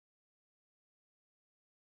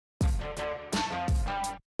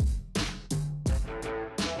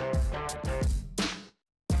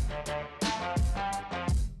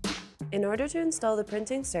In order to install the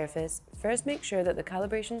printing surface, first make sure that the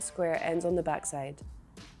calibration square ends on the back side.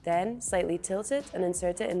 Then, slightly tilt it and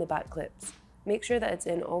insert it in the back clips. Make sure that it's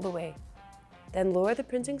in all the way. Then lower the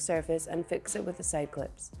printing surface and fix it with the side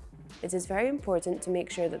clips. It is very important to make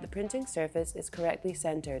sure that the printing surface is correctly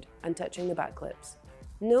centered and touching the back clips.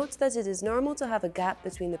 Note that it is normal to have a gap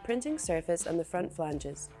between the printing surface and the front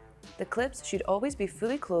flanges. The clips should always be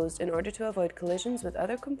fully closed in order to avoid collisions with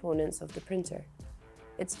other components of the printer.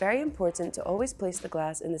 It's very important to always place the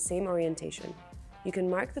glass in the same orientation. You can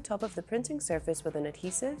mark the top of the printing surface with an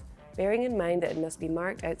adhesive, bearing in mind that it must be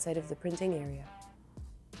marked outside of the printing area.